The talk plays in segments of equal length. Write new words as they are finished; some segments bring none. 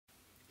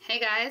Hey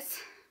guys,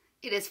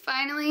 it is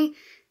finally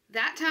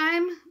that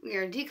time. We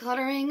are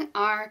decluttering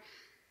our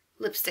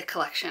lipstick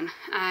collection.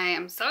 I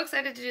am so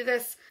excited to do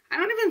this. I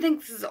don't even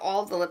think this is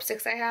all the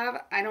lipsticks I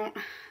have.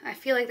 I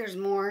feel like there's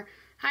more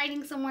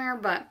hiding somewhere,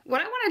 but what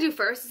I want to do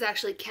first is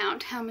actually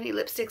count how many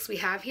lipsticks we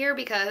have here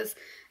because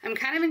I'm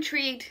kind of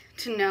intrigued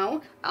to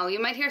know. Oh,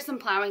 you might hear some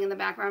plowing in the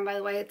background, by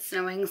the way. It's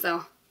snowing,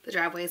 so the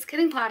driveway is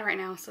getting plowed right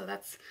now, so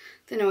that's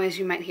the noise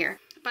you might hear.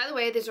 By the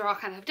way, these are all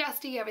kind of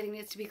dusty. Everything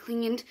needs to be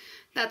cleaned.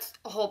 That's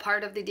a whole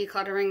part of the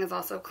decluttering is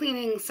also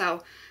cleaning,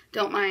 so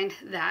don't mind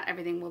that.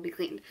 Everything will be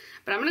cleaned.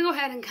 But I'm going to go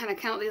ahead and kind of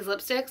count these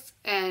lipsticks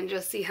and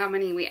just see how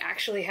many we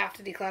actually have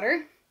to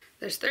declutter.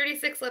 There's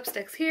 36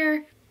 lipsticks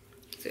here,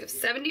 so we have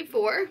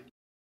 74.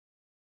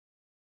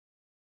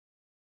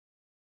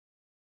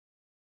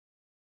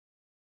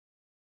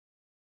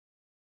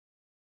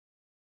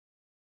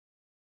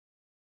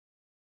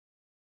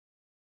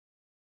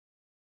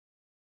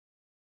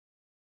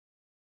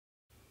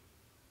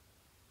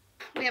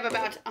 We have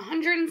about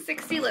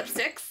 160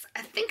 lipsticks.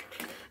 I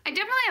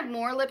definitely have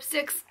more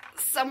lipsticks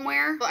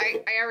somewhere. But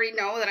I already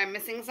know that I'm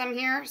missing some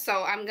here,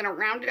 so I'm gonna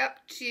round it up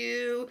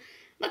to,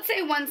 let's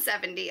say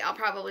 170. I'll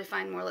probably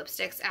find more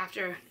lipsticks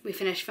after we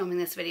finish filming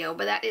this video,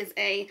 but that is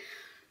a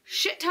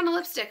shit ton of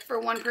lipstick for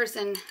one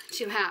person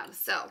to have.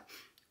 So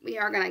we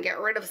are gonna get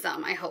rid of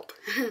some, I hope.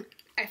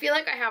 I feel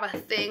like I have a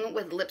thing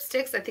with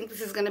lipsticks. I think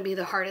this is gonna be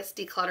the hardest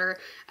declutter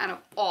out of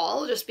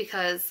all, just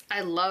because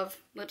I love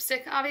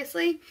lipstick,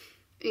 obviously.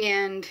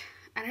 And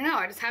I don't know,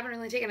 I just haven't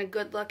really taken a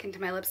good look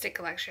into my lipstick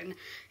collection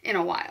in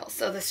a while,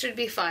 so this should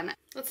be fun.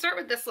 Let's start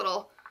with this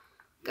little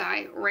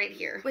guy right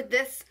here. With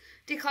this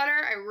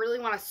declutter, I really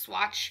want to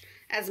swatch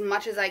as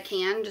much as I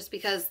can, just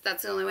because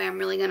that's the only way I'm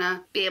really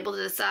gonna be able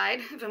to decide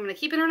if I'm gonna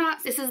keep it or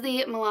not. This is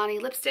the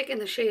Milani lipstick in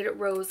the shade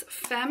Rose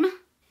Femme.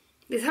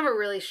 These have a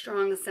really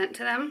strong scent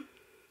to them.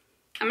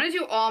 I'm gonna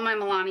do all my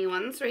Milani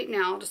ones right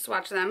now, just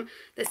swatch them.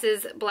 This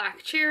is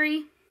Black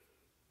Cherry.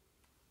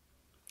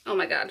 Oh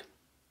my god.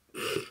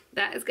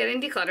 That is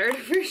getting decluttered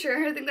for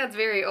sure. I think that's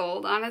very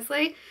old,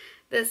 honestly.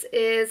 This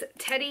is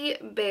Teddy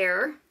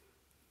Bear.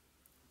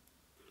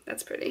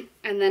 That's pretty.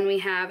 And then we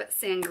have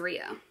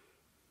Sangria.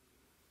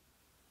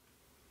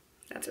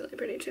 That's really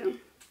pretty too.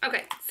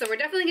 Okay, so we're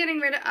definitely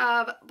getting rid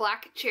of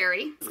Black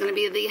Cherry. It's gonna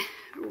be the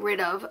rid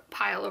of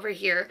pile over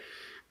here.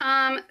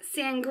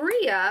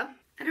 Sangria,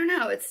 I don't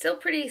know, it's still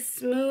pretty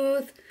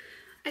smooth.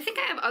 I think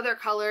I have other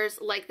colors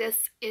like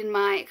this in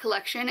my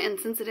collection, and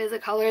since it is a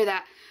color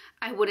that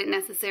I wouldn't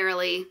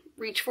necessarily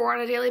reach for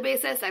on a daily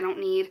basis, I don't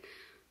need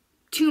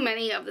too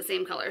many of the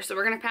same color. So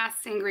we're gonna pass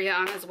Sangria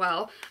on as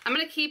well. I'm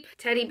gonna keep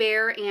Teddy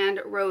Bear and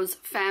Rose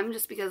Femme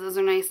just because those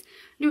are nice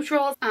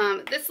neutrals.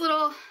 This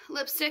little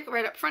lipstick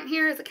right up front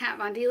here is a Kat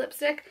Von D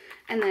lipstick.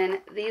 And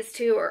then these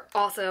two are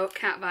also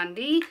Kat Von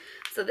D.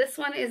 So this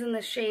one is in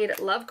the shade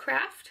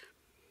Lovecraft.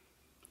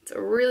 It's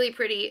a really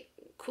pretty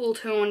cool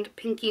toned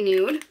pinky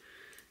nude.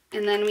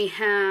 And then we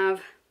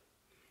have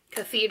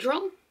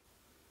Cathedral.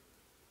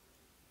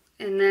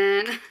 And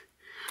then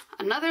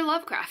another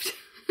Lovecraft.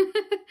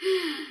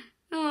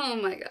 Oh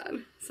my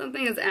god.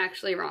 Something is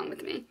actually wrong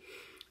with me.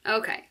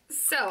 Okay,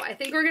 so I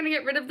think we're going to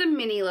get rid of the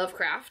mini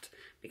Lovecraft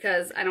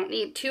because I don't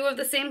need two of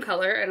the same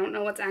color. I don't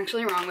know what's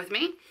actually wrong with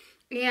me.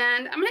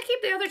 And I'm going to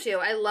keep the other two.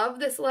 I love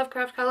this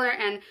Lovecraft color,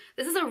 and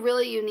this is a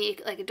really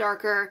unique, like,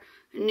 darker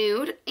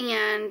nude,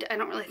 and I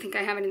don't really think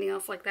I have anything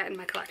else like that in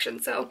my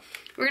collection. So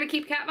we're going to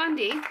keep Kat Von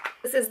D.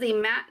 This is the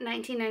Matte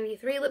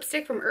 1993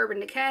 lipstick from Urban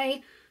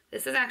Decay.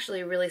 This is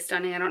actually really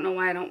stunning. I don't know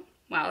why I don't...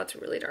 Wow, that's a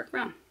really dark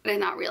brown. I did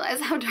not realize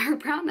how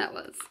dark brown that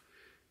was.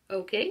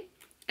 Okay.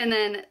 And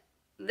then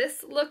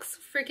this looks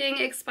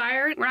freaking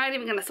expired. We're not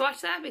even going to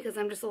swatch that because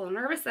I'm just a little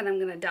nervous that I'm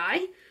going to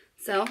die.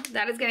 So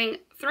that is getting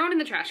thrown in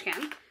the trash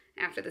can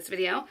after this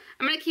video.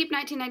 I'm going to keep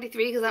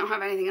 1993 because I don't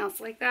have anything else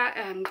like that.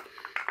 And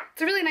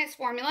it's a really nice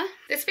formula.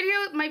 This video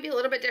might be a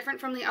little bit different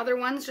from the other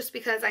ones just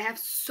because I have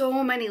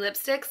so many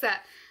lipsticks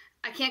that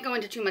I can't go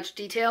into too much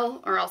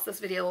detail or else this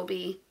video will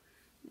be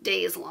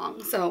days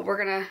long. So we're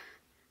gonna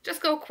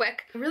just go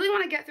quick. I really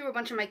want to get through a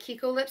bunch of my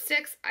Kiko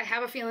lipsticks. I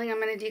have a feeling I'm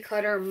going to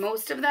declutter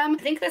most of them.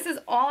 I think this is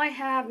all I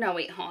have. No,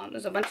 wait, hold on.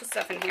 There's a bunch of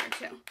stuff in here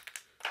too.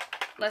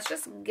 Let's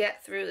just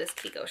get through this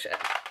Kiko shit.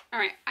 All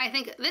right, I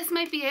think this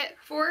might be it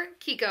for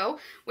Kiko,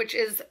 which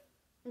is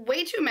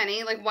way too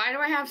many. Like, why do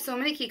I have so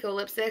many Kiko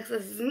lipsticks?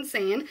 This is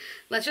insane.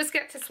 Let's just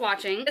get to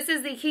swatching. This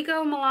is the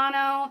Kiko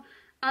Milano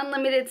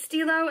Unlimited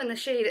Stilo in the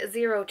shade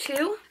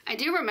 02. I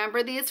do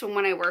remember these from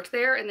when I worked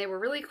there, and they were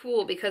really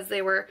cool because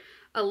they were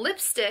a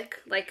lipstick,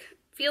 like,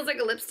 feels like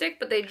a lipstick,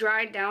 but they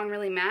dried down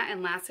really matte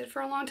and lasted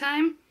for a long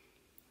time.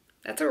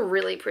 That's a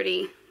really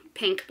pretty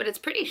pink, but it's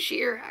pretty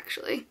sheer,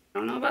 actually. I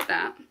don't know about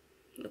that.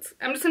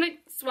 I'm just gonna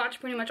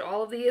swatch pretty much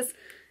all of these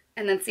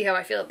and then see how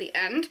I feel at the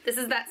end. This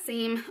is that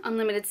same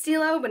Unlimited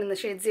Stilo, but in the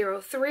shade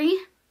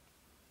 03.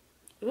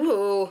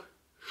 Ooh.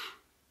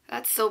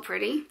 That's so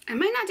pretty. I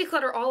might not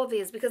declutter all of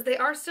these because they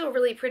are still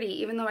really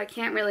pretty, even though I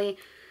can't really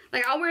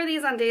Like, I'll wear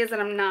these on days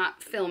that I'm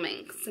not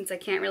filming, since I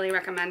can't really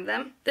recommend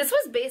them. This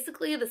was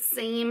basically the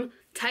same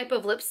type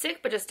of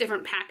lipstick, but just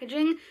different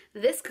packaging.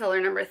 This color,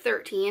 number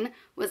 13,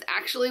 was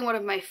actually one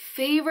of my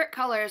favorite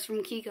colors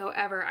from Kiko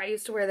ever. I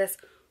used to wear this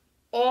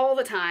all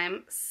the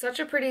time. Such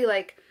a pretty,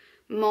 like,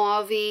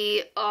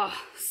 mauve-y. Oh,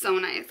 so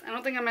nice. I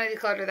don't think I'm going to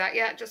declutter that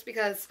yet, just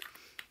because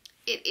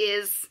it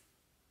is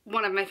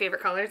one of my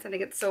favorite colors. I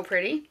think it's so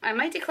pretty. I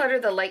might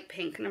declutter the light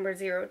pink, number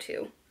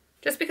 02,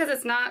 just because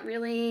it's not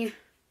really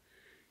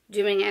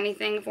doing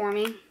anything for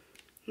me.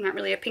 I'm not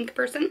really a pink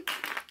person.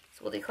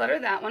 So we'll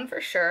declutter that one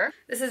for sure.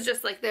 This is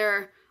just like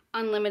their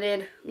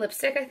unlimited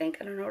lipstick, I think.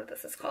 I don't know what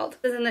this is called.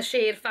 This is in the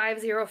shade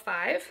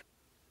 505.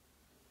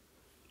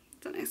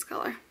 It's a nice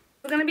color.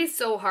 It's gonna be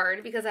so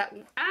hard because at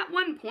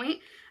one point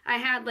I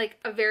had like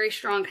a very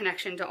strong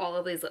connection to all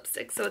of these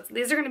lipsticks. So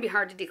these are gonna be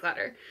hard to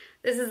declutter.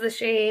 This is the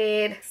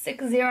shade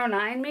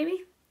 609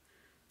 maybe.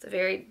 It's a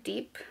very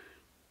deep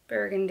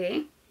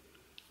burgundy.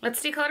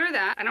 Let's declutter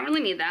that. I don't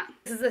really need that.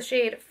 This is the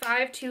shade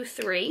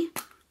 523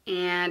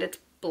 and it's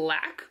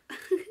black.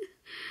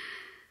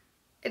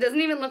 It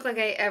doesn't even look like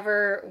I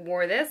ever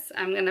wore this.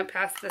 I'm gonna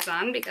pass this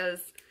on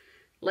because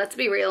let's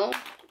be real,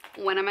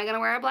 when am I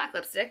gonna wear a black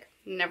lipstick?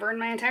 Never in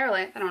my entire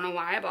life. I don't know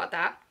why I bought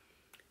that.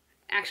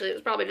 Actually, it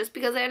was probably just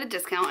because I had a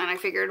discount and I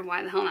figured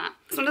why the hell not.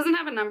 This one doesn't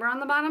have a number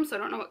on the bottom, so I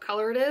don't know what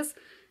color it is.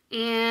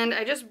 And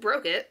I just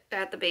broke it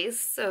at the base,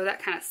 so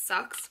that kind of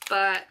sucks,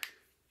 but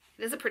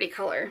it is a pretty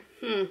color.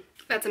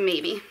 That's a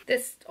maybe.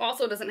 This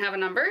also doesn't have a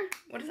number.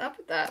 What is up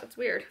with that? It's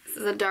weird. This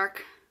is a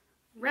dark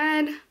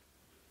red.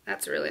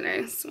 That's really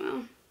nice.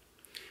 Wow.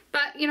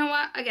 But you know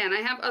what? Again, I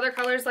have other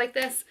colors like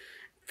this.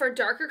 For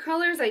darker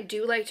colors, I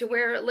do like to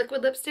wear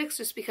liquid lipsticks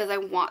just because I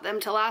want them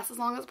to last as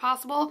long as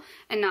possible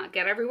and not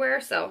get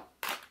everywhere. So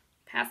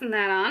passing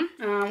that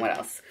on. What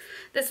else?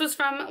 This was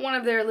from one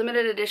of their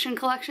limited edition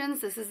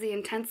collections. This is the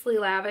Intensely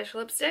Lavish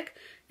lipstick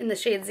in the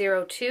shade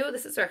 02.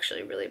 This is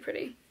actually really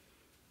pretty.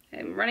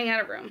 I'm running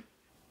out of room.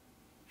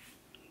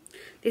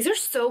 These are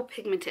so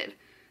pigmented.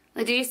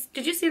 Like,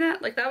 did you see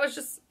that? Like, that was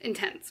just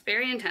intense.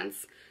 Very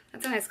intense.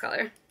 That's a nice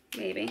color.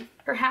 Maybe.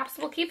 Perhaps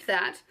we'll keep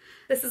that.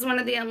 This is one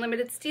of the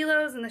Unlimited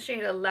Stilos in the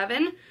shade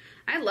 11.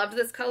 I loved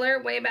this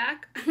color way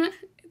back.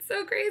 It's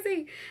so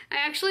crazy. I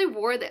actually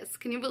wore this.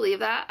 Can you believe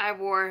that? I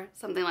wore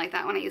something like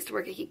that when I used to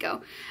work at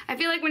Kiko. I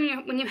feel like when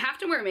you have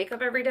to wear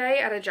makeup every day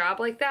at a job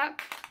like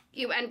that,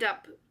 you end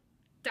up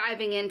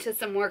diving into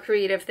some more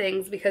creative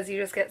things because you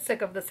just get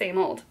sick of the same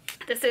old.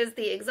 This is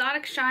the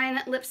Exotic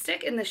Shine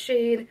lipstick in the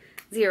shade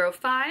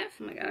 05. Oh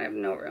my god, I have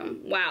no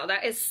room. Wow,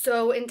 that is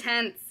so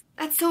intense.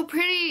 That's so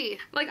pretty.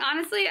 Like,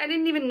 honestly, I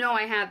didn't even know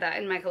I had that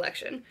in my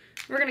collection.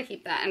 We're gonna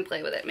keep that and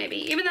play with it maybe.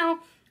 Even though,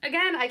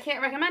 again, I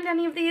can't recommend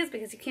any of these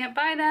because you can't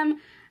buy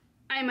them.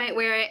 I might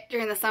wear it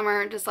during the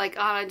summer just like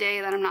on a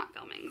day that I'm not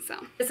filming,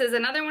 so. This is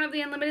another one of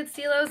the Unlimited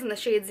Stilos in the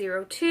shade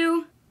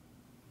 02.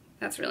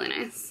 That's really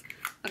nice.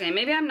 Okay,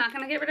 maybe I'm not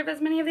gonna get rid of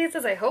as many of these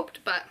as I hoped,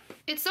 but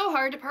it's so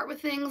hard to part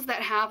with things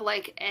that have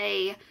like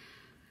a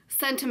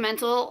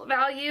sentimental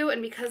value,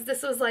 and because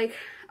this was like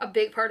a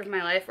big part of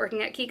my life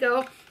working at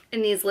Kiko,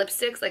 in these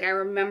lipsticks, like I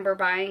remember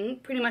buying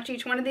pretty much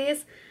each one of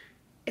these,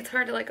 it's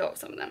hard to let go of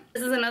some of them.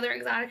 This is another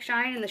Exotic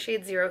Shine in the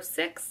shade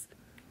 06.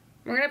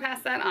 We're gonna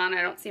pass that on.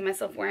 I don't see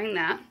myself wearing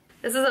that.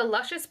 This is a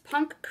Luscious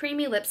Punk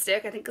Creamy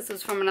Lipstick. I think this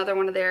was from another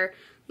one of their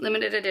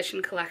limited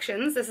edition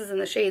collections. This is in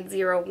the shade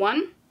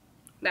 01.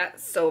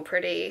 That's so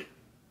pretty.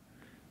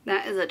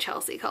 That is a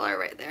Chelsea color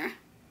right there.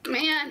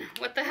 Man,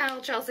 what the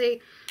hell,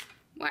 Chelsea?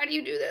 Why do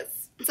you do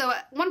this? So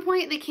at one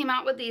point they came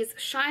out with these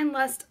Shine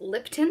Lust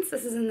lip tints.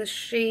 This is in the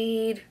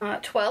shade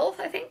 12,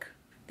 I think.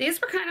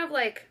 These were kind of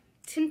like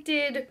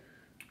tinted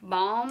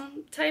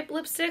balm type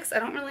lipsticks. I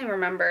don't really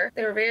remember.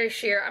 They were very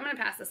sheer. I'm gonna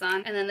pass this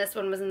on. And then this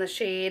one was in the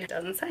shade,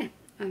 doesn't say,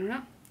 I don't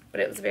know.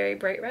 But it was very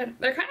bright red.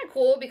 They're kind of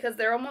cool because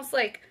they're almost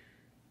like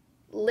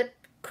lip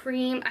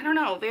cream. I don't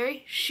know,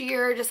 very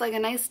sheer, just like a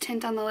nice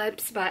tint on the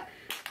lips, but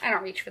I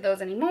don't reach for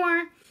those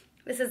anymore.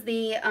 This is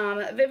the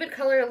Vivid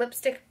Color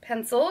Lipstick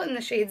Pencil in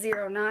the shade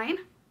 09.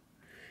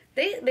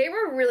 They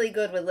were really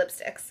good with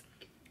lipsticks.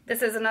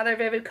 This is another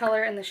Vivid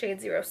Color in the shade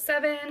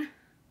 07. I'm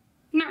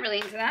not really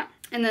into that.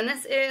 And then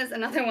this is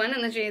another one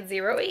in the shade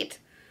 08.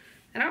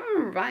 I don't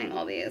remember buying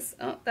all these.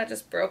 Oh, that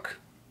just broke.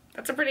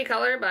 That's a pretty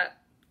color, but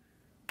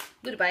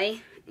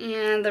goodbye.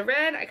 And the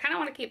red, I kind of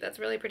want to keep. That's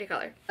a really pretty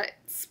color.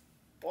 It's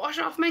wash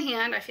off my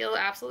hand. I feel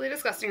absolutely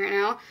disgusting right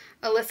now.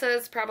 Alyssa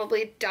is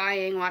probably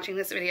dying watching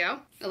this video.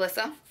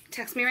 Alyssa,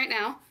 text me right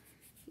now,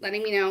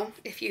 letting me know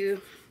if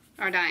you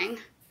are dying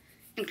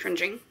and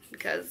cringing,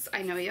 because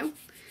I know you,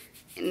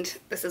 and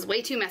this is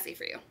way too messy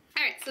for you.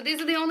 Alright, so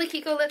these are the only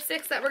Kiko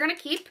lipsticks that we're gonna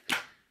keep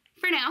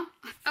for now.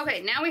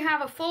 Okay, now we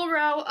have a full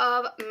row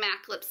of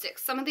MAC lipsticks.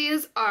 Some of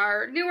these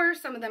are newer,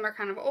 some of them are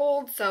kind of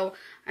old, so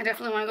I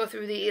definitely want to go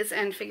through these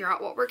and figure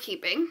out what we're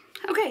keeping.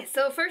 Okay,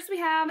 so first we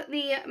have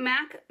the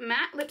MAC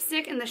matte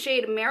lipstick in the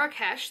shade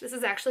Marrakesh. This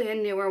is actually a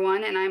newer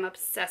one, and I'm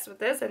obsessed with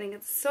this. I think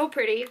it's so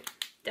pretty.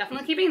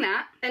 Definitely keeping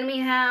that. Then we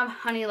have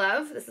Honey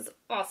Love. This is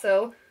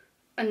also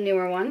a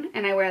newer one,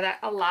 and I wear that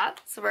a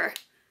lot, so we're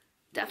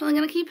definitely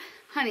gonna keep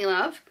Honey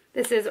Love.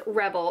 This is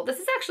Rebel. This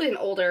is actually an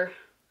older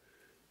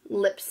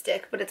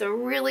lipstick, but it's a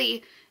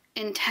really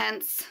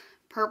intense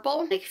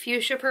purple, like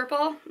fuchsia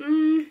purple.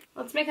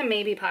 Let's make a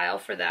maybe pile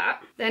for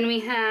that. Then we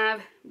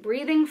have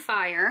Breathing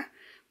Fire.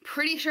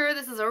 Pretty sure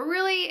this is a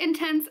really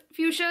intense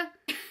fuchsia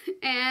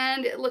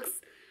and it looks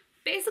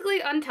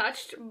basically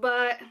untouched,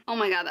 but oh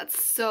my god,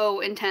 that's so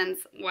intense.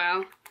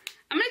 Wow.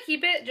 I'm gonna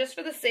keep it just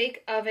for the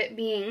sake of it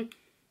being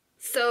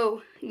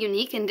so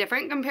unique and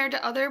different compared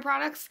to other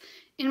products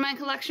in my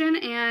collection.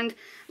 And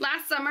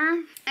last summer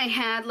I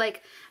had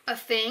like a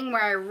thing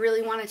where I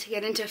really wanted to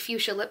get into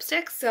fuchsia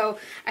lipstick, so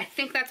I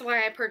think that's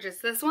why I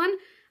purchased this one.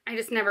 I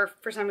just never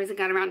for some reason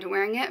got around to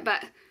wearing it,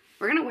 but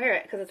we're gonna wear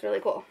it because it's really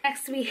cool.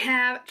 Next we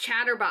have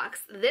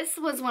Chatterbox. This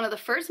was one of the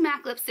first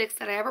MAC lipsticks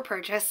that I ever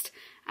purchased.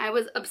 I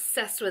was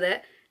obsessed with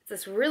it. It's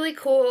this really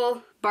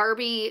cool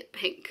Barbie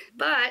pink,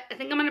 but I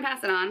think I'm gonna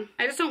pass it on.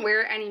 I just don't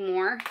wear it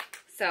anymore,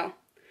 so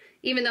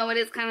even though it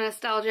is kind of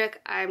nostalgic,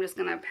 I'm just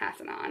gonna pass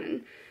it on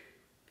and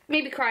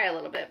maybe cry a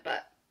little bit,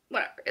 but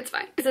whatever, it's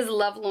fine. This is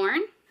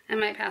Lovelorn. I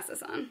might pass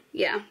this on.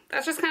 Yeah,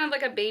 that's just kind of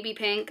like a baby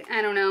pink.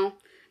 I don't know.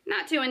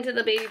 Not too into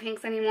the baby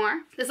pinks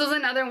anymore. This was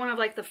another one of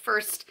like the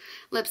first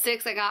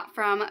lipsticks I got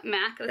from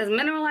MAC. It says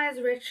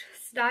Mineralized Rich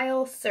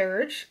Style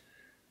Surge.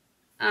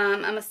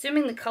 I'm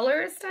assuming the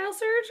color is Style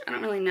Surge. I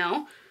don't really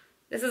know.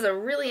 This is a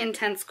really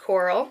intense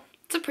coral.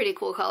 It's a pretty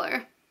cool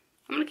color.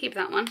 I'm gonna keep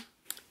that one.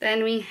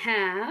 Then we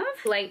have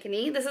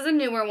Blankety. This is a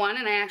newer one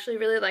and I actually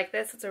really like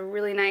this. It's a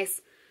really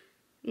nice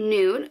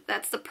nude.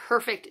 That's the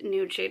perfect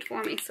nude shade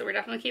for me, so we're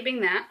definitely keeping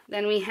that.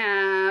 Then we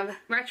have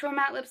Retro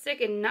Matte Lipstick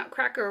in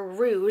Nutcracker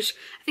Rouge.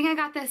 I think I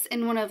got this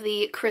in one of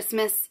the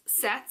Christmas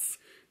sets.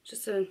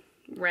 Just a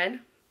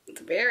red.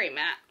 It's very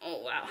matte.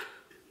 Oh wow.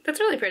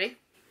 That's really pretty.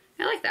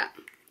 I like that.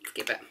 Let's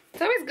keep it.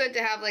 It's always good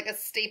to have like a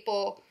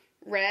staple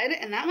red,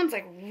 and that one's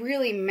like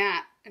really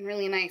matte and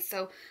really nice.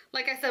 So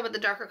like I said with the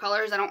darker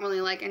colors, I don't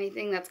really like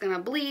anything that's gonna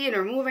bleed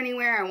or move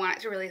anywhere. I want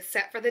it to really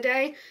set for the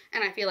day,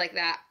 and I feel like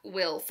that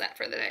will set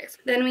for the day.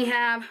 Then we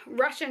have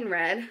Russian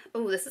Red.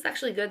 Oh, this is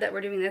actually good that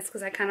we're doing this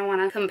because I kind of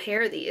want to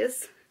compare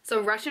these.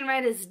 So Russian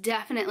Red is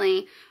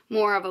definitely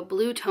more of a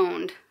blue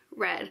toned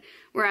red,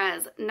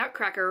 whereas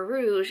Nutcracker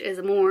Rouge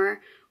is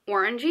more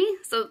orangey.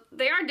 So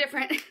they are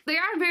different. They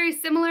are very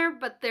similar,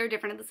 but they're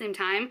different at the same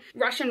time.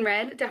 Russian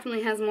Red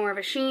definitely has more of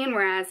a sheen,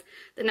 whereas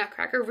the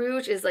Nutcracker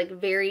Rouge is like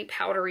very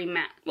powdery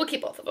matte. We'll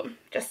keep both of them,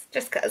 just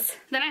cause.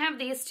 Then I have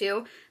these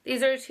two.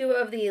 These are two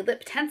of the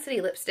Lip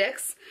Tensity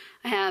lipsticks.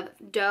 I have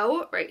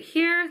Doe right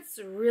here. It's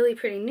really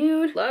pretty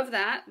nude. Love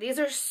that. These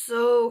are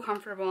so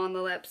comfortable on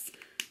the lips.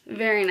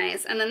 Very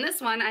nice. And then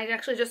this one I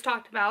actually just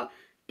talked about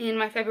in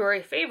my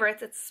February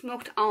favorites. It's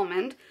Smoked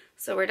Almond.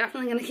 So we're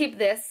definitely gonna keep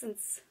this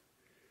since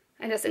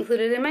I just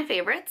included it in my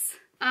favorites.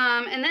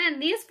 And then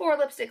these four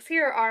lipsticks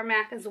here are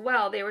MAC as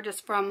well. They were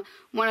just from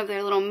one of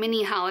their little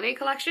mini holiday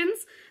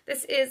collections.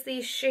 This is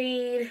the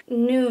shade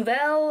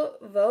Nouvelle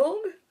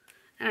Vogue.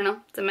 I don't know,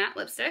 it's a matte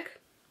lipstick.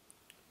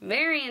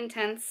 Very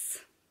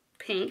intense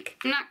pink.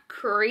 I'm not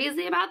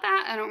crazy about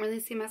that. I don't really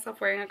see myself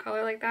wearing a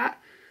color like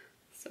that.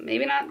 So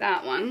maybe not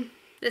that one.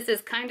 This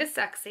is Kinda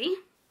Sexy.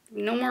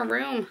 No More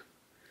Room.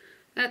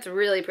 That's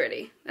really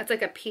pretty. That's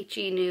like a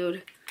peachy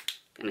nude.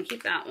 Gonna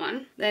keep that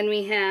one. Then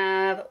we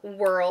have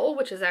Whirl,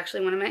 which is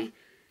actually one of my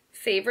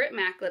favorite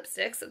MAC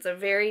lipsticks. It's a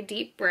very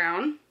deep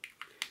brown.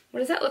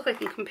 What does that look like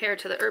compared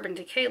to the Urban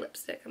Decay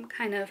lipstick? I'm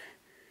kind of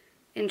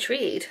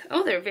intrigued.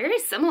 Oh, they're very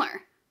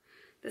similar.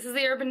 This is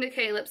the Urban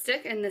Decay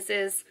lipstick and this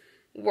is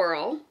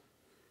Whirl.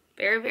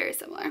 Very, very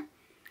similar.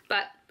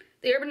 But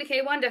the Urban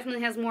Decay one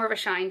definitely has more of a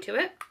shine to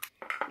it.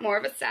 More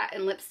of a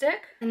satin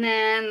lipstick. And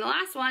then the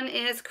last one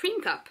is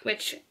Cream Cup,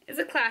 which is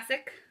a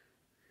classic.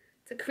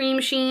 It's a cream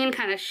sheen,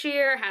 kind of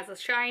sheer, has a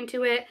shine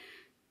to it.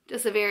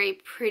 Just a very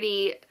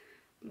pretty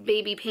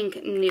baby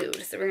pink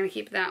nude. So we're going to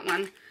keep that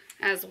one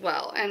as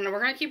well. And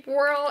we're going to keep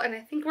Whirl, and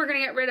I think we're going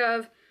to get rid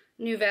of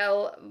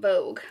Nouvelle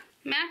Vogue.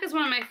 MAC is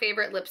one of my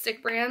favorite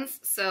lipstick brands,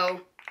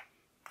 so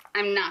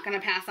I'm not going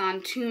to pass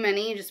on too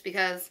many just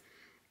because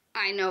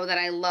I know that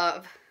I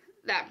love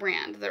that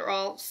brand. They're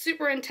all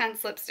super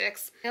intense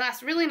lipsticks. They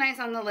last really nice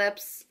on the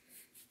lips.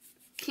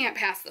 Can't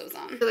pass those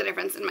on. Look at the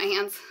difference in my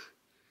hands.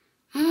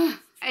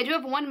 I do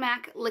have one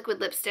MAC liquid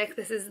lipstick.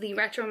 This is the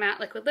Retro Matte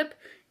Liquid Lip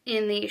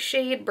in the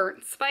shade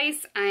Burnt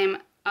Spice. I'm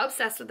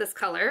obsessed with this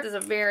color. This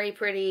is a very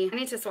pretty, I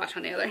need to swatch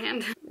on the other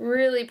hand.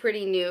 Really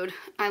pretty nude.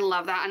 I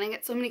love that, and I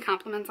get so many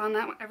compliments on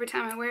that every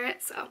time I wear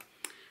it, so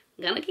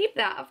I'm gonna keep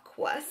that, of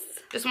course.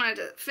 Just wanted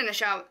to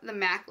finish out the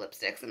MAC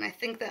lipsticks, and I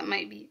think that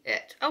might be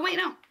it. Oh wait,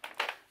 no.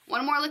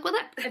 One more liquid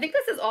lip. I think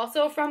this is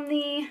also from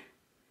the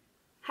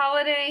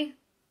holiday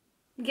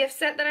gift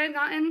set that I'd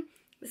gotten.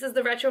 This is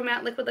the Retro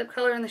Matte Liquid Lip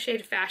color in the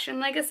shade Fashion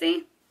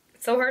Legacy.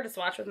 It's so hard to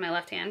swatch with my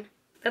left hand.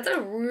 That's a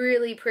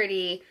really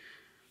pretty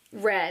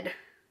red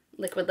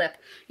liquid lip.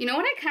 You know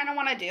what I kind of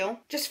want to do?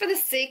 Just for the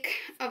sake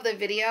of the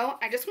video,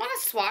 I just want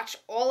to swatch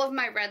all of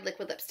my red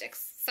liquid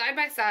lipsticks side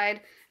by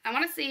side. I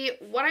want to see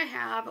what I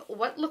have,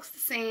 what looks the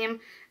same,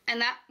 and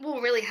that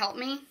will really help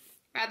me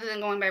rather than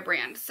going by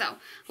brand. So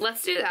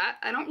let's do that.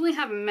 I don't really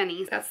have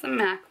many. That's the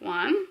MAC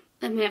one.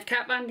 Then we have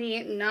Kat Von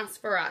D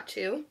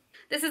Nosferatu.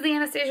 This is the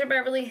Anastasia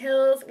Beverly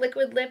Hills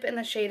Liquid Lip in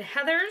the shade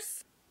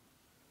Heathers.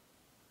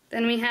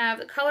 Then we have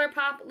the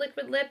ColourPop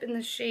Liquid Lip in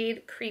the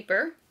shade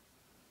Creeper.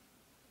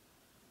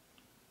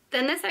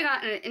 Then this I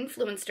got in an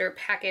Influencer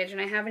package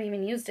and I haven't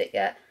even used it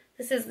yet.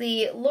 This is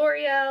the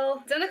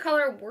L'Oreal. It's in the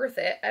color Worth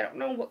It. I don't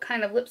know what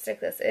kind of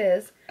lipstick this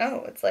is.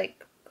 Oh, it's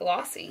like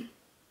glossy.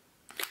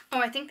 Oh,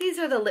 I think these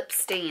are the lip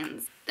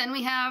stains. Then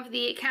we have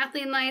the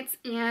Kathleen Lights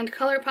and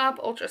ColourPop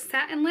Ultra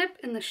Satin Lip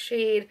in the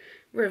shade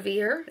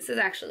Revere. This is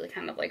actually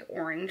kind of like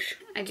orange.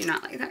 I do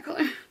not like that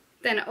color.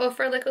 Then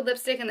Ofra Liquid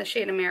Lipstick in the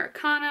shade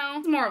Americano.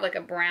 It's more of like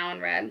a brown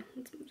red.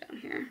 Let's move down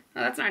here.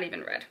 Oh, that's not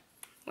even red.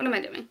 What am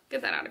I doing?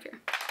 Get that out of here.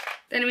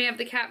 Then we have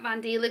the Kat Von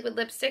D Liquid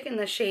Lipstick in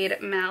the shade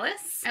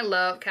Malice. I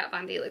love Kat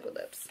Von D liquid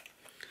lips.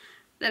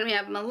 Then we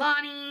have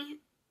Milani,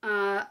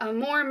 a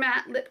more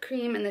matte lip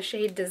cream in the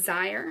shade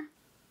Desire.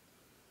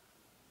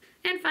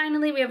 And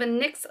finally, we have a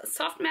NYX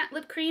Soft Matte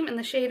Lip Cream in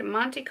the shade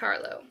Monte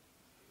Carlo.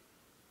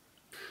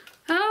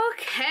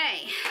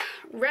 Okay,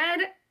 red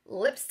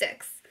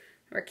lipsticks.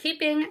 We're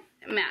keeping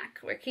MAC.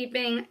 We're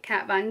keeping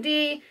Kat Von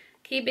D,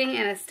 keeping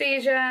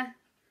Anastasia.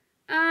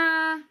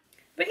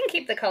 We can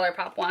keep the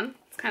ColourPop one.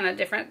 It's kind of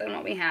different than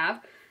what we have.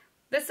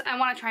 This, I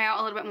want to try out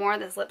a little bit more of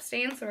this lip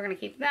stain, so we're going to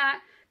keep that.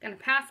 Going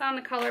to pass on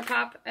the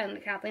ColourPop and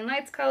the Kathleen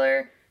Lights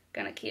color.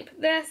 Going to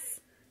keep this,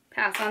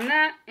 pass on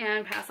that,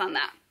 and pass on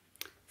that.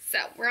 So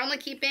we're only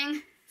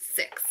keeping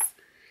 6.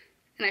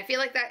 And I feel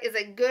like that is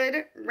a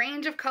good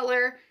range of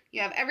color.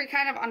 You have every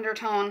kind of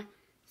undertone,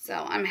 so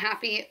I'm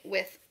happy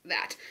with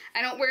that.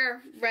 I don't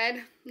wear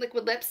red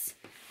liquid lips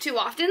too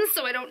often,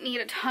 so I don't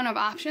need a ton of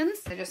options.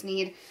 I just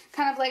need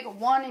kind of like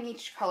one in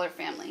each color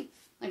family,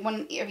 like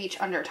one of each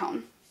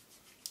undertone.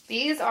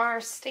 These are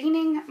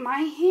staining my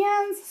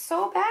hands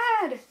so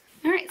bad.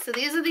 All right, so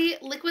these are the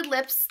liquid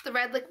lips, the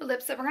red liquid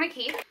lips that we're gonna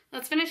keep.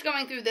 Let's finish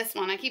going through this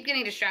one. I keep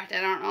getting distracted,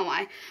 I don't know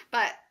why.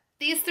 But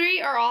these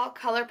 3 are all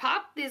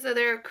ColourPop. These are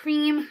their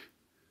cream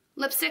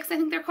lipsticks, I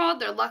think they're called.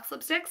 They're Luxe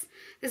lipsticks.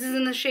 This is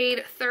in the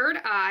shade Third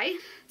Eye.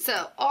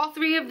 So all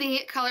 3 of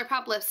the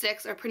ColourPop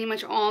lipsticks are pretty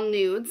much all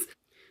nudes.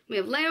 We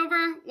have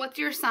Layover, What's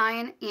Your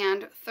Sign,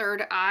 and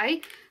Third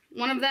Eye.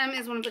 One of them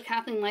is one of the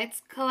Kathleen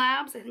Lights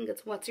collabs. I think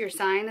it's What's Your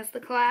Sign is the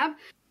collab.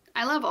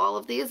 I love all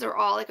of these. They're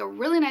all like a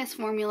really nice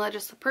formula,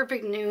 just the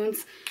perfect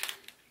nudes.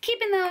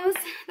 Keeping those.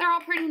 They're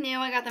all pretty new.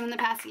 I got them in the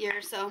past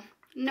year, so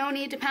no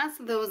need to pass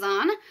those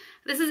on.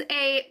 This is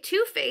a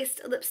Too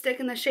Faced lipstick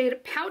in the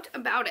shade Pout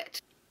About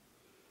It.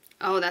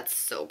 Oh, that's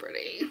so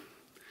pretty.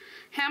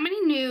 How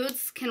many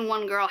nudes can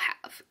one girl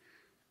have?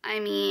 I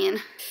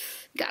mean,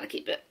 gotta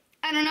keep it.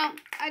 I don't know.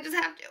 I just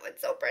have to.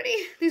 It's so pretty.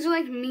 These are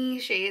like me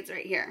shades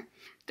right here.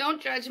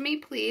 Don't judge me,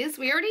 please.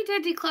 We already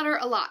did declutter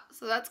a lot,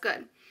 so that's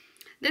good.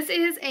 This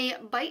is a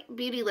Bite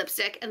Beauty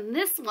lipstick, and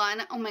this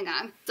one, oh my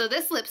god. So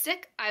this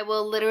lipstick, I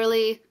will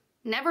literally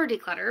never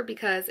declutter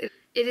because it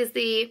is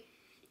the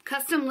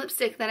custom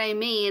lipstick that I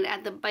made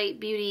at the Bite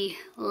Beauty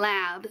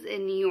Labs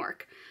in New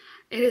York.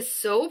 It is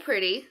so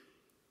pretty.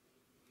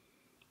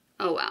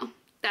 Oh wow.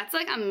 That's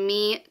like a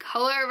me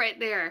color right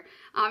there,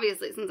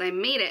 obviously, since I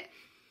made it.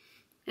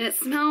 And it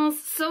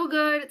smells so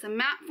good. It's a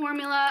matte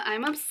formula.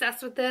 I'm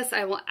obsessed with this.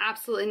 I will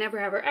absolutely never,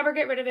 ever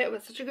get rid of it. It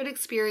was such a good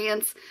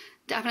experience.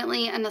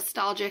 Definitely a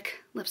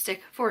nostalgic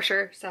lipstick for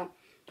sure. So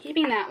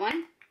keeping that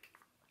one.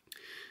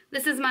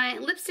 This is my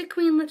Lipstick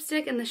Queen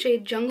lipstick in the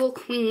shade Jungle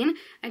Queen.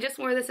 I just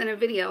wore this in a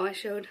video I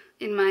showed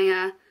in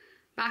my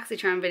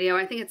BoxyCharm video.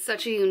 I think it's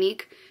such a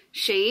unique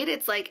shade.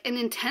 It's like an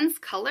intense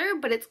color,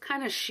 but it's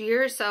kind of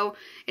sheer, so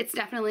it's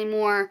definitely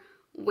more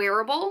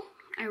wearable.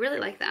 I really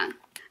like that.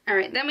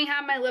 Alright, then we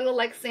have my little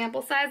like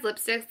sample size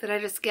lipsticks that I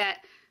just get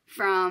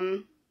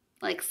from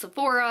like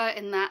Sephora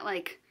in that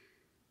like,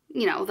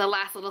 you know, the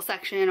last little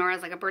section or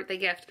as like a birthday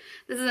gift.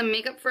 This is a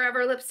Makeup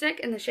Forever lipstick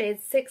in the shade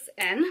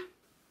 6N.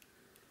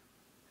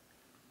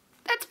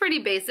 That's pretty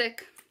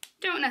basic.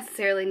 Don't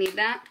necessarily need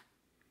that.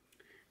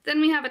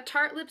 Then we have a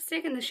Tarte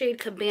lipstick in the shade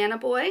Cabana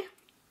Boy.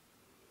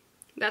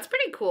 That's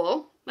pretty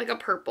cool. Like a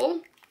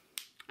purple.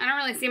 I don't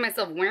really see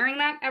myself wearing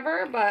that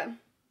ever, but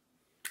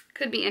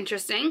could be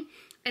interesting.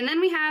 And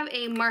then we have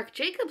a Marc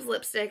Jacobs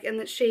lipstick in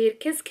the shade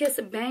Kiss Kiss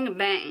Bang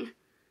Bang.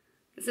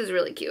 This is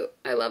really cute.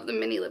 I love the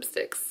mini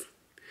lipsticks.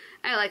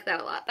 I like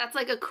that a lot. That's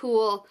like a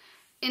cool,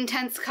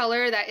 intense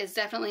color that is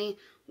definitely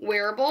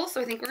wearable.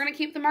 So I think we're going to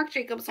keep the Marc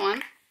Jacobs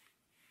one.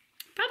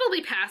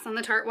 Probably pass on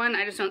the Tarte one.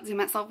 I just don't see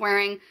myself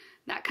wearing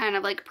that kind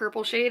of like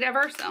purple shade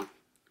ever. So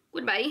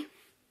goodbye.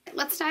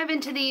 Let's dive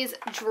into these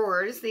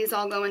drawers. These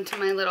all go into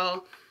my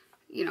little,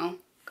 you know,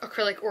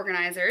 acrylic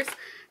organizers.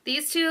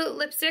 These 2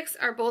 lipsticks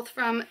are both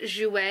from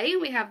Jouer.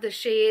 We have the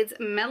shades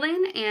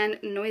Melon and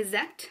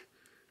Noisette.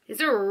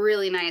 These are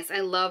really nice. I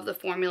love the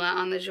formula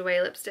on the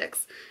Jouer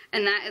lipsticks.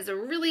 And that is a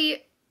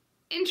really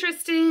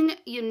interesting,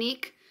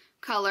 unique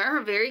color.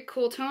 Very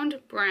cool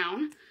toned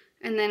brown.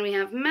 And then we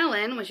have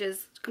Melon, which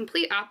is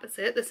complete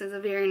opposite. This is a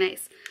very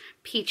nice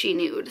peachy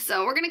nude.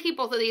 So we're going to keep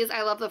both of these.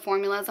 I love the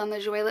formulas on the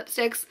Jouer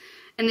lipsticks.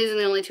 And these are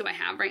the only 2 I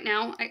have right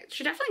now. I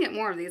should definitely get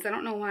more of these. I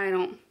don't know why I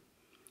don't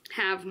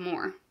have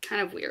more.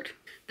 Kind of weird.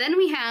 Then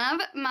we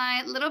have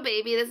my little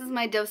baby. This is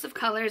my Dose of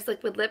Colors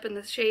liquid lip in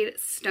the shade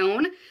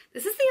Stone.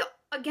 This is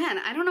the, again,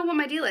 I don't know what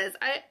my deal is.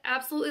 I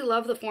absolutely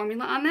love the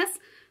formula on this,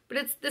 but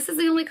this is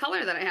the only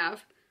color that I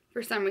have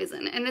for some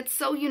reason. And it's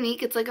so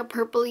unique. It's like a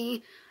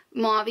purpley,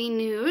 mauvey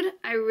nude.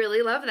 I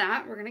really love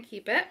that. We're gonna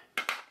keep it.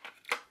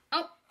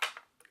 Oh,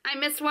 I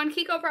missed one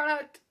Kiko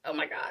product. Oh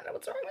my God,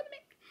 what's wrong with me?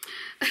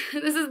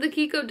 This is the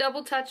Kiko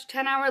Double Touch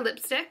 10-Hour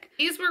Lipstick.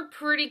 These were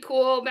pretty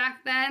cool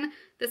back then.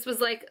 This was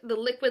like the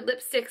liquid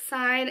lipstick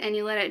side, and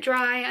you let it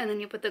dry, and then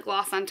you put the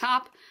gloss on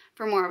top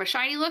for more of a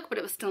shiny look, but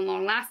it was still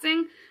long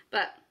lasting.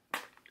 But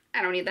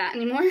I don't need that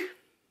anymore.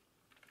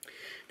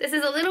 This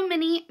is a little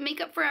mini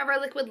Makeup Forever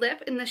liquid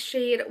lip in the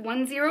shade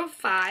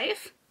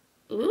 105.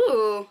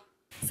 Ooh.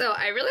 So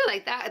I really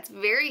like that. It's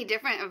very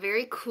different, a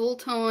very cool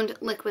toned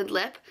liquid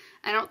lip.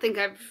 I don't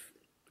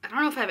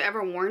know if I've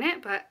ever worn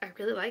it, but I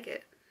really like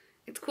it.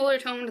 It's cooler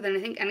toned than I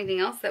think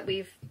anything else that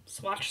we've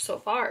swatched so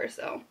far,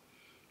 so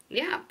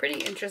yeah,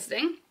 pretty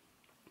interesting.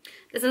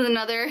 This is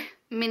another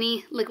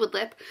mini liquid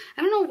lip.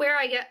 I don't know where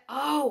I get,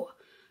 oh,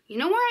 you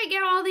know where I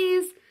get all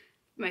these?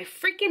 My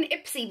freaking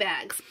Ipsy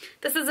bags.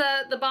 This is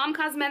the Balm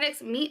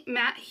Cosmetics Meet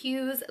Matte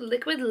Hues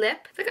liquid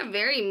lip. It's like a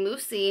very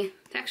moussey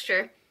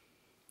texture.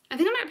 I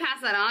think I'm gonna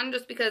pass that on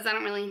just because I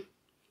don't really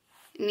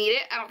need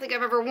it. I don't think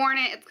I've ever worn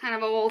it. It's kind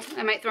of old.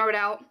 I might throw it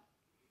out.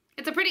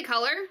 It's a pretty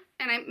color,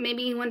 and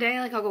maybe one day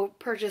like I'll go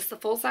purchase the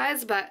full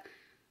size, but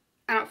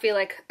I don't feel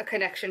like a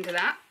connection to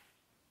that.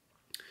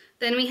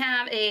 Then we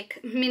have a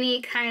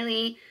mini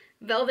Kylie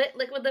Velvet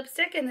liquid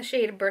lipstick in the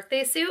shade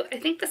Birthday Suit. I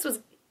think this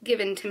was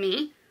given to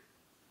me.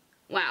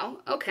 Wow,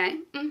 okay.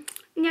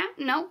 Yeah,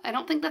 no, I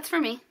don't think that's for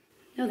me.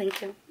 No,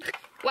 thank you.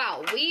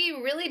 Wow, we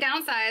really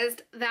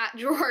downsized that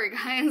drawer,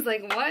 guys.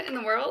 Like, what in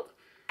the world?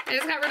 I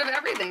just got rid of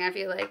everything, I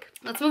feel like.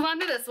 Let's move on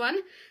to this one.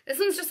 This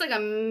one's just like a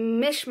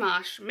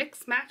mishmash.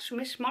 Mix, match,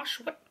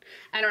 mishmash, what?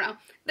 I don't know.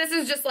 This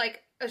is just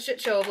like a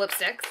shit show of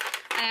lipsticks.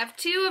 I have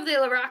two of the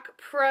Lorac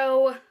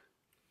Pro,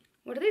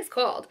 what are these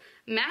called?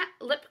 Matte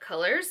lip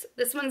colors.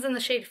 This one's in the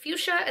shade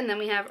Fuchsia, and then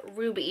we have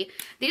Ruby.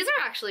 These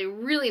are actually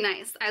really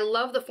nice. I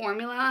love the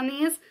formula on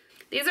these.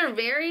 These are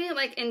very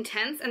like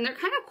intense, and they're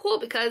kind of cool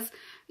because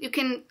you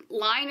can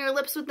line your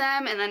lips with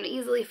them and then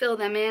easily fill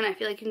them in. I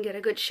feel like you can get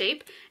a good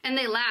shape, and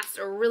they last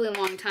a really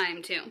long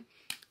time too.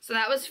 So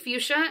that was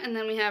Fuchsia, and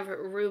then we have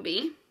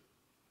Ruby.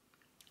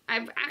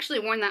 I've actually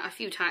worn that a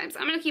few times.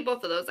 I'm gonna keep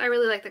both of those. I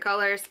really like the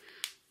colors,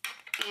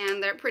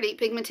 and they're pretty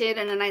pigmented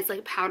and a nice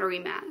like powdery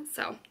matte,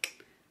 so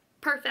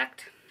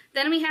perfect.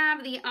 Then we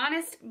have the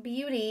Honest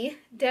Beauty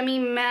Demi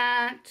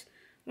Matte,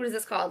 what is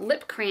this called?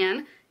 Lip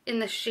Crayon in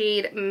the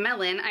shade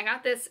Melon. I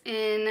got this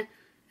in,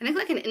 I think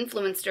like an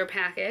Influencer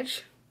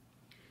package.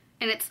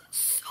 And it's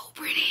so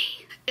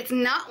pretty. It's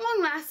not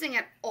long lasting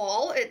at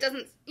all. It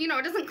doesn't, you know,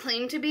 it doesn't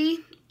claim to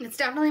be. It's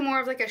definitely more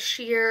of like a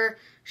sheer,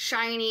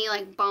 shiny,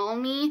 like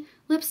balmy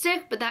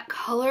lipstick, but that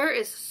color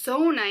is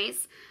so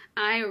nice.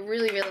 I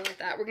really, really like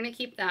that. We're gonna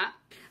keep that.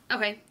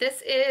 Okay,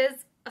 this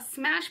is a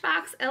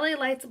Smashbox LA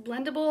Lights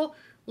blendable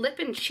lip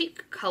and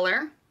cheek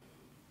color.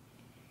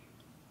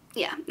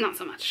 Yeah, not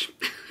so much.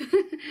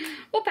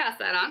 We'll pass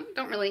that on.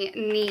 Don't really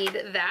need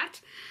that.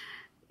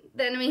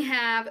 Then we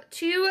have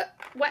two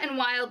Wet n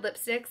Wild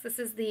lipsticks. This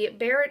is the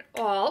Bear It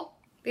All.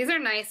 These are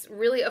nice,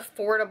 really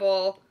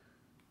affordable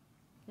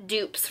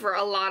dupes for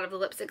a lot of the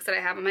lipsticks that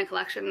I have in my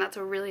collection. That's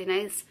a really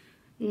nice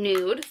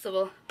nude, so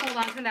we'll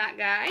hold on to that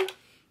guy.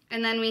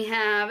 And then we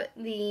have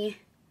the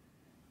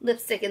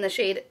lipstick in the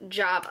shade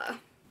Java.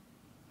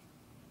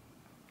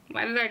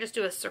 Why did I just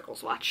do a circle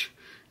swatch?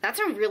 That's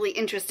a really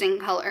interesting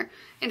color.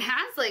 It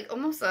has like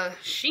almost a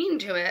sheen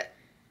to it.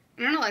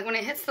 I don't know, like when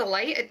it hits the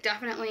light, it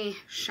definitely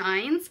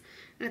shines.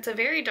 And it's a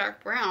very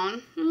dark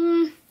brown.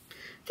 I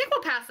think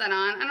we'll pass that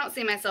on. I don't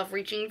see myself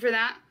reaching for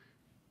that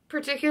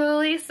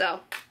particularly,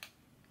 so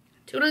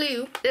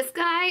toodaloo. This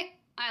guy,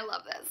 I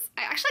love this.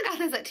 I actually got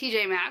this at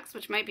TJ Maxx,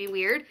 which might be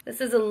weird. This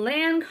is a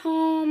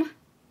Lancome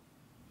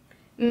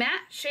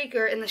Matte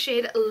Shaker in the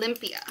shade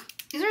Olympia.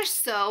 These are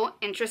so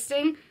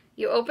interesting.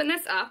 You open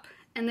this up,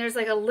 and there's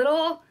like a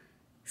little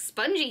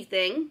spongy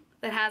thing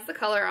that has the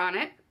color on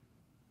it.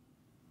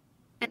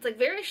 It's like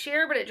very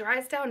sheer, but it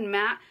dries down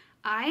matte.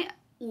 I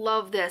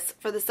love this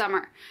for the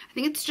summer. I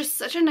think it's just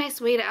such a nice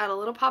way to add a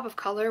little pop of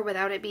color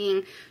without it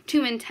being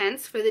too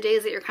intense for the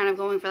days that you're kind of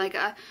going for like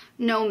a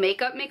no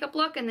makeup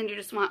look, and then you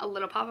just want a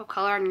little pop of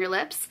color on your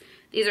lips.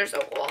 These are so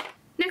cool.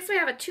 Next we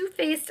have a Too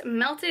Faced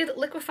Melted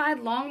Liquefied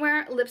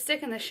Longwear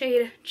Lipstick in the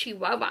shade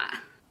Chihuahua.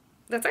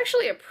 That's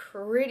actually a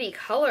pretty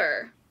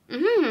color.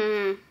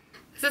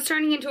 This is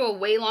turning into a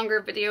way longer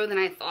video than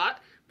I thought.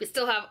 We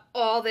still have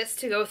all this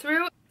to go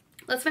through.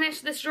 Let's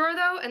finish this drawer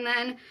though, and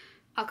then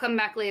I'll come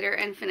back later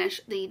and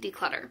finish the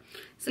declutter.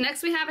 So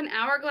next we have an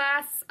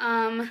Hourglass,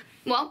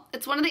 well,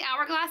 it's one of the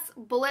Hourglass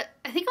bullet,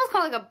 I think it was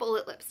called like a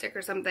bullet lipstick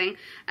or something.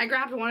 I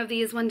grabbed one of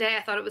these one day.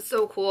 I thought it was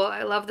so cool.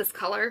 I love this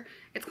color.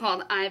 It's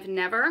called I've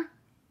Never.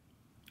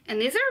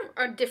 And these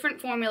are a different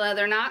formula.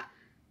 They're not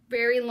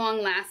very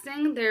long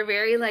lasting. They're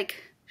very like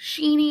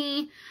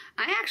sheeny.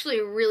 I actually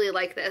really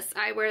like this.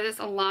 I wear this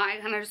a lot. I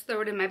kind of just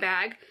throw it in my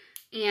bag,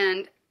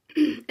 and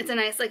it's a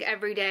nice like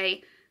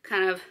everyday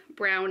kind of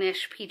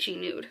brownish peachy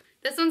nude.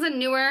 This one's a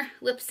newer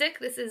lipstick.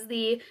 This is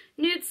the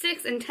Nude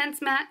 6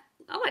 Intense Matte.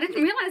 Oh, I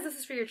didn't realize this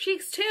is for your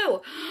cheeks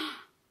too.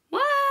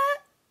 What?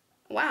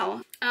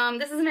 Wow.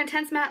 This is an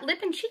Intense Matte lip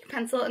and cheek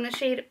pencil in the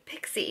shade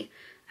Pixie.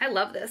 I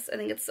love this. I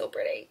think it's so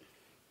pretty.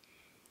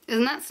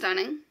 Isn't that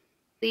stunning?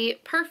 The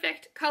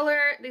perfect color.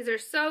 These are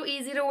so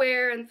easy to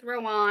wear and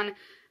throw on.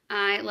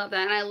 I love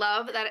that. And I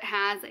love that it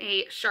has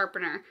a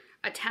sharpener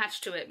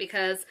attached to it,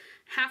 because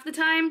half the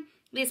time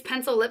these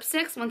pencil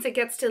lipsticks, once it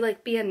gets to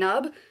like be a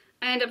nub,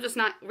 I end up just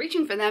not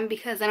reaching for them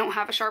because I don't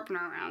have a sharpener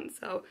around.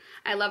 So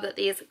I love that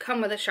these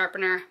come with a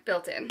sharpener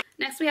built in.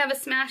 Next we have a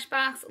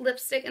Smashbox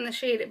lipstick in the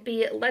shade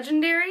Be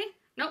Legendary.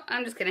 Nope,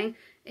 I'm just kidding.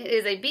 It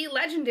is a Be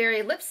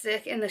Legendary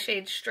lipstick in the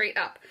shade Straight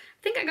Up.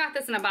 I think I got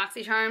this in a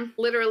BoxyCharm.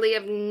 Literally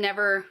I've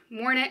never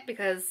worn it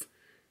because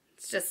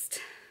it's just,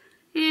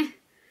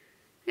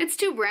 it's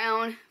too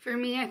brown for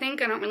me, I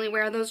think. I don't really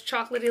wear those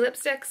chocolatey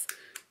lipsticks.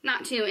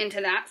 Not too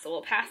into that, so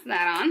we'll pass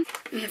that on.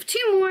 We have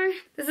two more.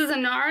 This is a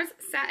NARS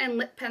Satin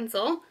Lip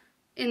Pencil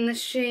in the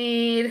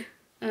shade,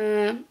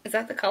 is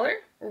that the color?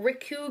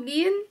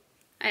 Rikugian?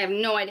 I have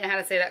no idea how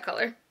to say that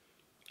color.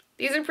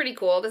 These are pretty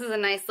cool. This is a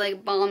nice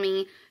like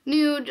balmy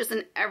nude, just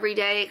an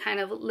everyday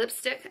kind of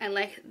lipstick. I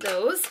like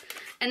those.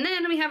 And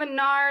then we have a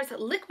NARS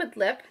Liquid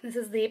Lip. This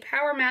is the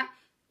Power Matte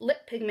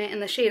Lip Pigment in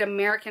the shade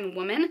American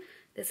Woman.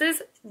 This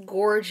is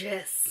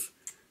gorgeous.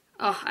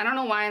 Oh, I don't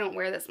know why I don't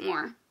wear this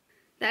more.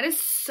 That is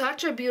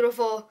such a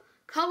beautiful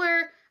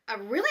color.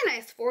 A really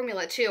nice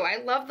formula too.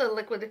 I love the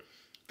liquid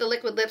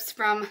lips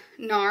from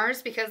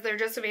NARS because they're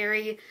just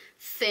very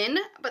thin,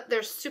 but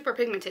they're super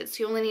pigmented.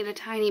 So you only need a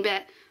tiny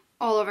bit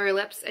all over your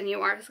lips and you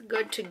are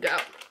good to go.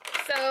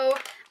 So,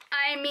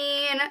 I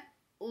mean,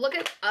 look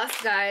at us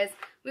guys.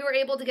 We were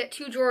able to get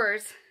 2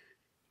 drawers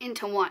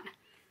into 1.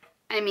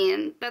 I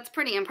mean, that's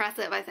pretty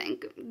impressive, I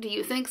think. Do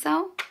you think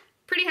so?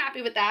 Pretty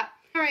happy with that.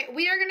 All right,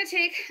 we are gonna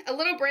take a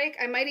little break.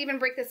 I might even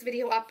break this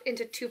video up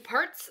into 2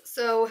 parts,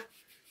 so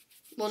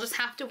we'll just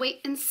have to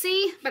wait and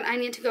see. But I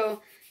need to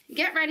go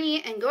get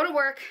ready and go to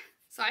work,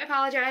 so I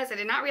apologize. I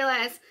did not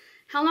realize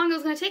how long it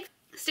was gonna take.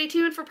 Stay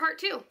tuned for part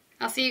 2.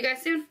 I'll see you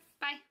guys soon.